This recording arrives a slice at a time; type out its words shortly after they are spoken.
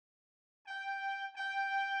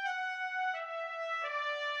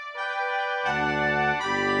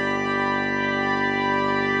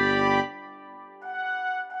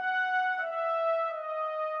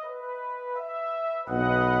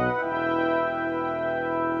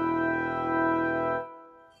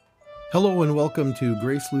Hello and welcome to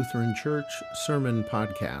Grace Lutheran Church Sermon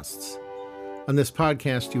Podcasts. On this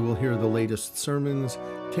podcast, you will hear the latest sermons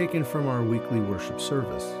taken from our weekly worship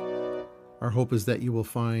service. Our hope is that you will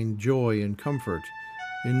find joy and comfort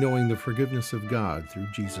in knowing the forgiveness of God through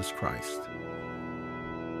Jesus Christ.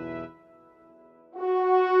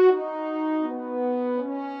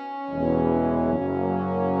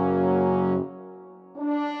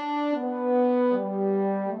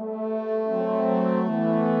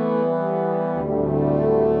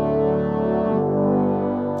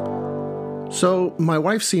 So, my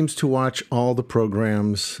wife seems to watch all the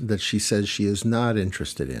programs that she says she is not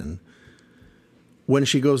interested in when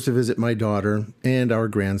she goes to visit my daughter and our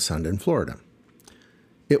grandson in Florida.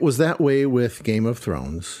 It was that way with Game of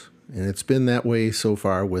Thrones, and it's been that way so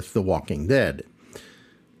far with The Walking Dead.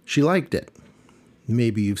 She liked it.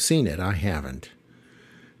 Maybe you've seen it. I haven't.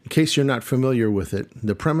 In case you're not familiar with it,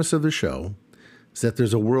 the premise of the show is that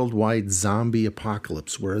there's a worldwide zombie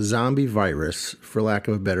apocalypse where a zombie virus, for lack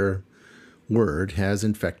of a better word, has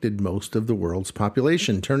infected most of the world's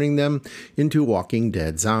population, turning them into Walking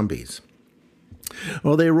Dead zombies.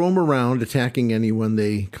 Well, they roam around attacking anyone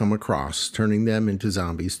they come across, turning them into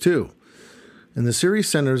zombies too. And the series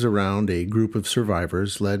centers around a group of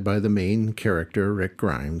survivors led by the main character, Rick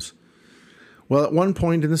Grimes. Well, at one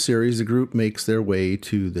point in the series, the group makes their way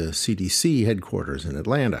to the CDC headquarters in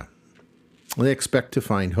Atlanta. They expect to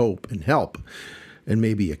find hope and help, and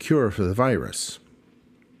maybe a cure for the virus.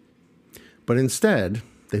 But instead,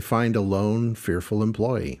 they find a lone, fearful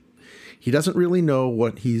employee. He doesn't really know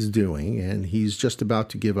what he's doing, and he's just about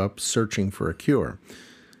to give up searching for a cure.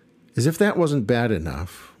 As if that wasn't bad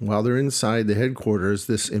enough, while they're inside the headquarters,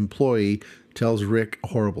 this employee tells Rick a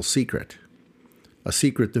horrible secret. A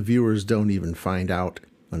secret the viewers don't even find out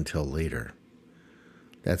until later.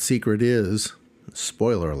 That secret is,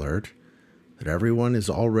 spoiler alert, that everyone is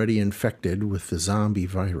already infected with the zombie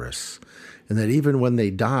virus, and that even when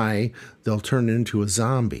they die, they'll turn into a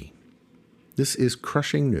zombie. This is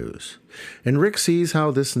crushing news, and Rick sees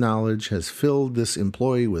how this knowledge has filled this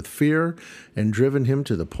employee with fear and driven him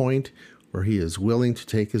to the point where he is willing to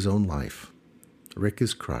take his own life. Rick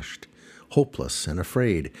is crushed, hopeless, and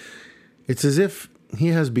afraid. It's as if he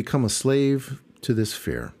has become a slave to this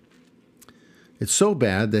fear. It's so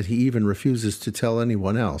bad that he even refuses to tell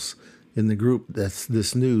anyone else in the group that's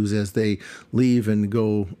this news as they leave and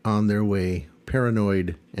go on their way,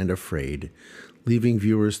 paranoid and afraid, leaving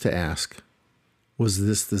viewers to ask, was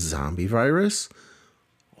this the zombie virus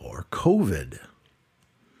or COVID?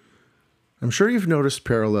 I'm sure you've noticed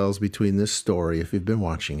parallels between this story, if you've been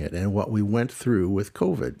watching it, and what we went through with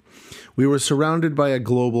COVID. We were surrounded by a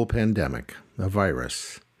global pandemic, a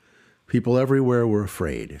virus. People everywhere were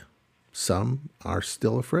afraid. Some are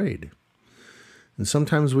still afraid. And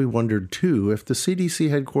sometimes we wondered, too, if the CDC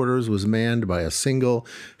headquarters was manned by a single,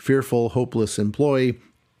 fearful, hopeless employee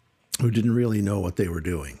who didn't really know what they were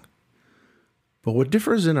doing. But what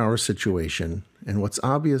differs in our situation, and what's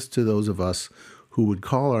obvious to those of us who would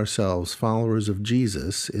call ourselves followers of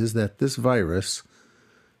Jesus, is that this virus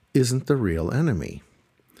isn't the real enemy.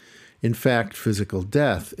 In fact, physical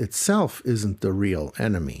death itself isn't the real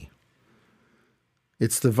enemy.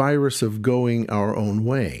 It's the virus of going our own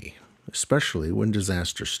way, especially when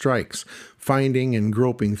disaster strikes, finding and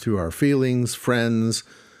groping through our feelings, friends,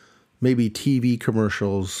 maybe TV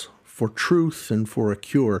commercials, for truth and for a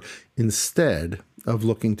cure, instead of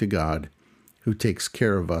looking to God, who takes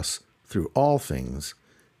care of us through all things,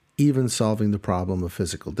 even solving the problem of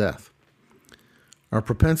physical death. Our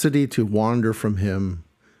propensity to wander from Him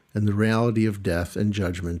and the reality of death and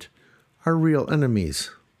judgment are real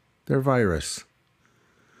enemies. They're virus.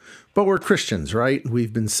 But we're Christians, right?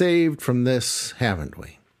 We've been saved from this, haven't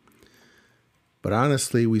we? But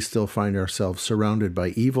honestly, we still find ourselves surrounded by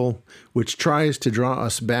evil, which tries to draw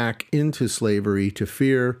us back into slavery to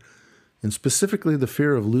fear, and specifically the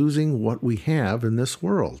fear of losing what we have in this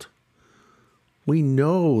world. We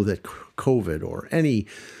know that COVID or any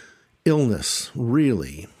illness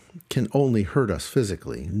really can only hurt us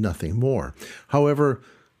physically, nothing more. However,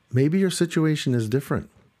 maybe your situation is different.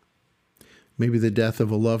 Maybe the death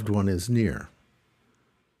of a loved one is near.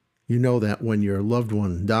 You know that when your loved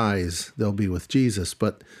one dies, they'll be with Jesus,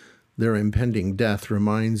 but their impending death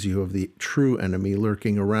reminds you of the true enemy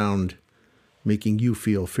lurking around, making you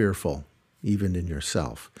feel fearful, even in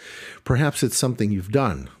yourself. Perhaps it's something you've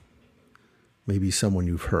done, maybe someone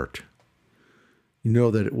you've hurt. You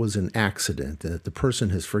know that it was an accident, that the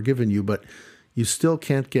person has forgiven you, but you still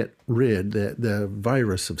can't get rid of the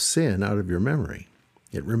virus of sin out of your memory.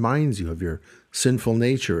 It reminds you of your sinful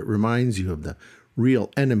nature. It reminds you of the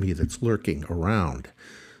real enemy that's lurking around.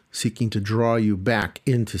 seeking to draw you back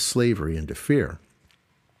into slavery and to fear.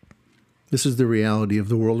 This is the reality of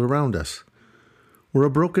the world around us. We're a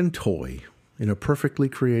broken toy in a perfectly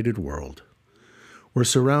created world. We're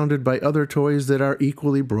surrounded by other toys that are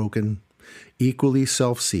equally broken, equally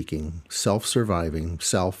self-seeking, self-surviving,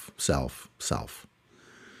 self.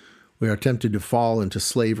 We are tempted to fall into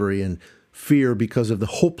slavery and fear because of the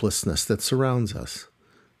hopelessness that surrounds us.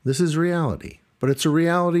 This is reality, but it's a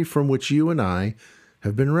reality from which you and I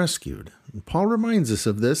have been rescued. And Paul reminds us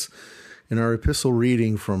of this in our epistle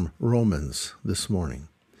reading from Romans this morning.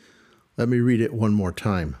 Let me read it one more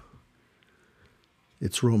time.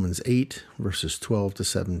 It's Romans 8, verses 12 to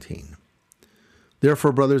 17.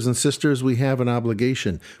 Therefore, brothers and sisters, we have an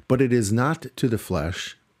obligation, but it is not to the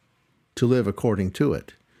flesh to live according to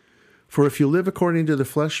it. For if you live according to the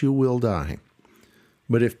flesh, you will die.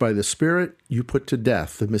 But if by the Spirit you put to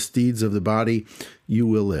death the misdeeds of the body, you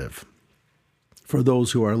will live. For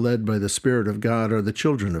those who are led by the Spirit of God are the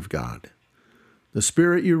children of God. The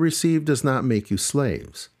Spirit you received does not make you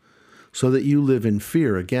slaves, so that you live in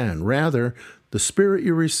fear again. Rather, the Spirit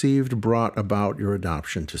you received brought about your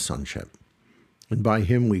adoption to sonship. And by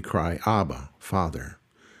him we cry, Abba, Father.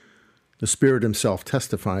 The Spirit himself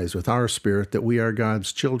testifies with our spirit that we are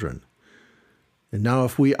God's children. And now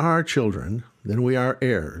if we are children, then we are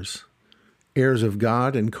heirs, heirs of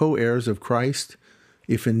God and co-heirs of Christ,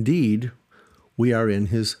 if indeed we are in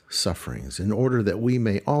his sufferings, in order that we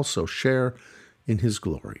may also share in his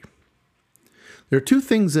glory. There are two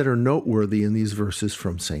things that are noteworthy in these verses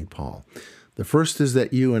from St. Paul. The first is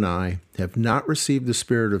that you and I have not received the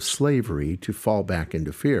spirit of slavery to fall back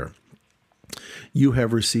into fear. You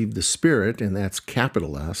have received the Spirit, and that's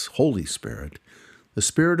capital S, Holy Spirit, the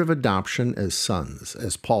spirit of adoption as sons,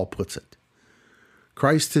 as Paul puts it.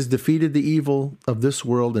 Christ has defeated the evil of this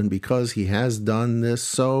world, and because he has done this,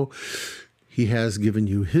 so he has given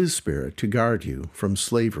you his Spirit to guard you from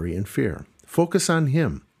slavery and fear. Focus on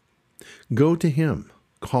him. Go to him.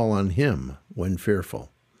 Call on him when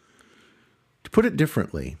fearful. To put it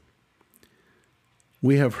differently,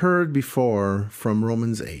 we have heard before from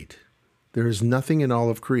Romans 8, there is nothing in all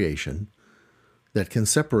of creation that can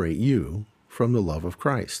separate you from the love of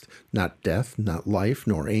Christ. Not death, not life,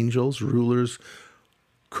 nor angels, rulers,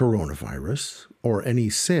 coronavirus, or any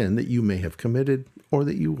sin that you may have committed or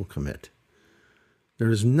that you will commit.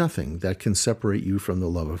 There is nothing that can separate you from the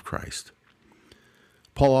love of Christ.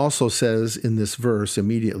 Paul also says in this verse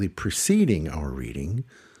immediately preceding our reading,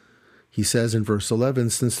 he says in verse 11,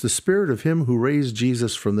 since the Spirit of him who raised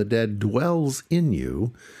Jesus from the dead dwells in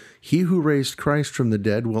you, he who raised Christ from the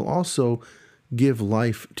dead will also give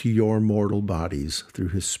life to your mortal bodies through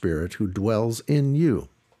his Spirit who dwells in you.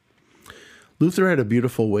 Luther had a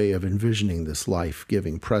beautiful way of envisioning this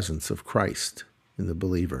life-giving presence of Christ in the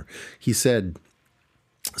believer. He said,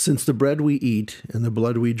 since the bread we eat and the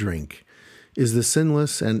blood we drink is the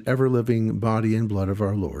sinless and ever-living body and blood of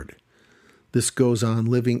our Lord, this goes on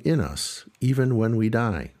living in us, even when we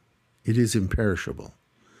die. It is imperishable.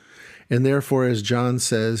 And therefore, as John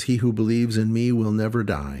says, he who believes in me will never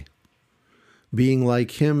die. Being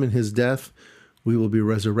like him in his death, we will be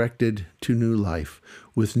resurrected to new life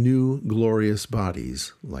with new glorious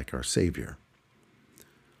bodies like our Savior.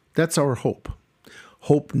 That's our hope.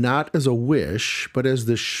 Hope not as a wish, but as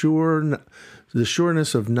the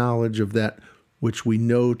sureness of knowledge of that which we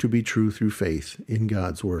know to be true through faith in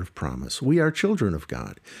God's word of promise. We are children of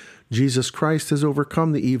God. Jesus Christ has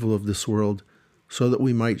overcome the evil of this world so that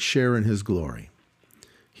we might share in his glory.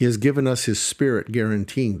 He has given us his Spirit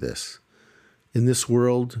guaranteeing this. In this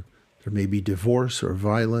world, there may be divorce or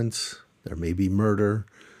violence. There may be murder,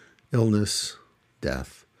 illness,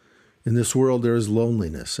 death. In this world, there is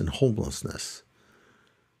loneliness and homelessness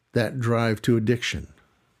that drive to addiction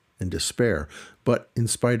and despair. But in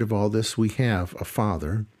spite of all this, we have a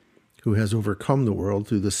Father who has overcome the world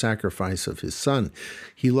through the sacrifice of his Son.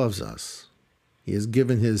 He loves us. He has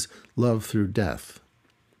given his love through death.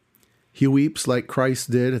 He weeps like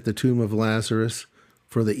Christ did at the tomb of Lazarus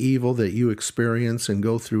for the evil that you experience and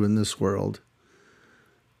go through in this world.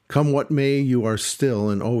 Come what may, you are still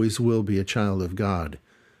and always will be a child of God,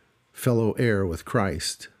 fellow heir with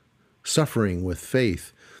Christ, suffering with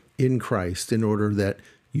faith in Christ in order that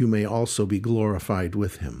you may also be glorified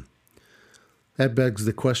with him. That begs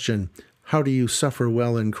the question, how do you suffer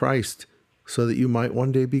well in Christ so that you might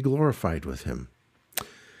one day be glorified with him?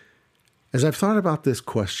 As I've thought about this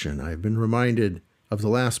question, I've been reminded of the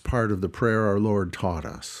last part of the prayer our Lord taught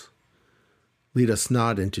us. Lead us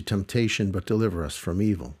not into temptation, but deliver us from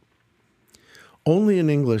evil. Only in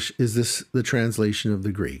English is this the translation of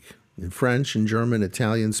the Greek. In French and German,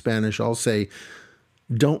 Italian, Spanish, all say,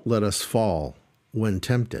 don't let us fall when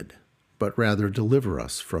tempted, but rather deliver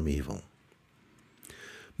us from evil.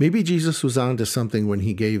 Maybe Jesus was on to something when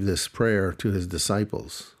he gave this prayer to his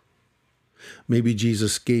disciples. Maybe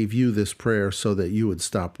Jesus gave you this prayer so that you would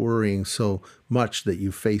stop worrying so much that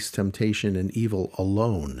you face temptation and evil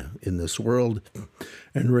alone in this world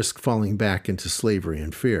and risk falling back into slavery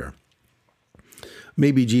and fear.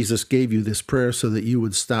 Maybe Jesus gave you this prayer so that you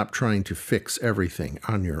would stop trying to fix everything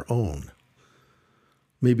on your own.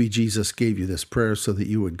 Maybe Jesus gave you this prayer so that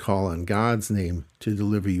you would call on God's name to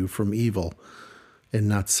deliver you from evil and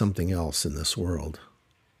not something else in this world.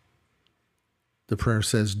 The prayer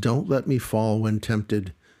says, "Don't let me fall when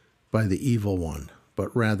tempted by the evil one,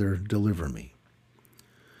 but rather deliver me."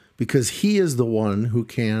 Because he is the one who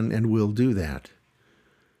can and will do that.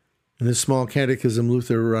 In his small catechism,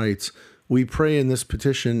 Luther writes, "We pray in this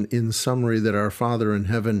petition in summary that our Father in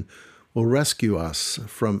heaven will rescue us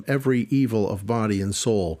from every evil of body and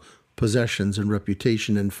soul, possessions and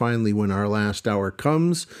reputation, and finally, when our last hour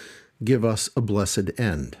comes, give us a blessed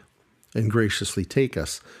end, and graciously take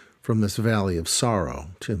us from this valley of sorrow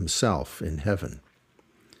to himself in heaven."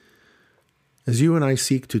 As you and I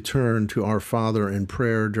seek to turn to our Father in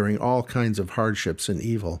prayer during all kinds of hardships and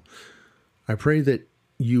evil, I pray that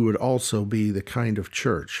you would also be the kind of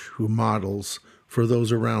church who models for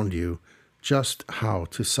those around you just how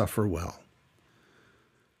to suffer well.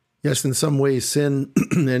 Yes, in some ways, sin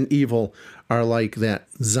and evil are like that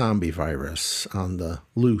zombie virus on the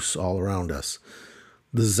loose all around us.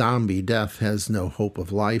 The zombie death has no hope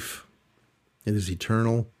of life. It is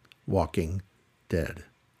eternal, walking dead.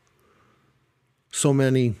 So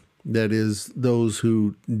many, that is, those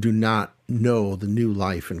who do not know the new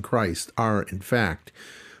life in Christ, are, in fact,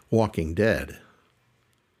 walking dead.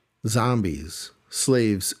 Zombies,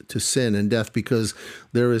 slaves to sin and death because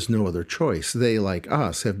there is no other choice. They, like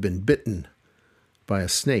us, have been bitten by a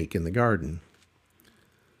snake in the garden.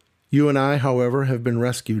 You and I, however, have been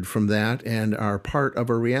rescued from that and are part of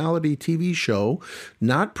a reality TV show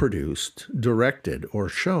not produced, directed, or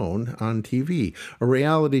shown on TV. A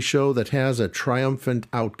reality show that has a triumphant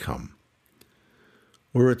outcome,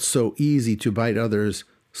 where it's so easy to bite others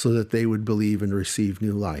so that they would believe and receive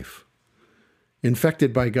new life,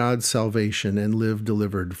 infected by God's salvation and live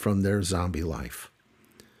delivered from their zombie life.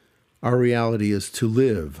 Our reality is to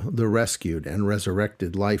live the rescued and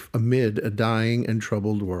resurrected life amid a dying and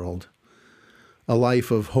troubled world. A life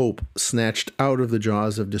of hope snatched out of the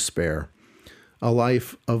jaws of despair. A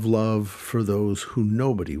life of love for those who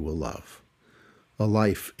nobody will love. A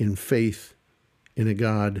life in faith in a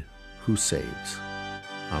God who saves.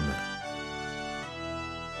 Amen.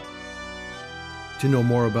 To know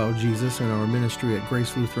more about Jesus and our ministry at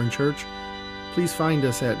Grace Lutheran Church, please find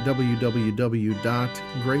us at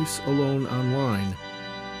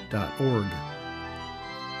www.gracealoneonline.org.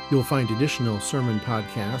 You'll find additional sermon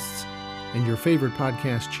podcasts and your favorite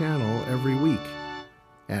podcast channel every week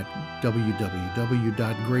at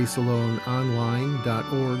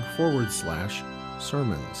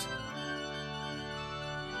www.gracealoneonline.org/sermons.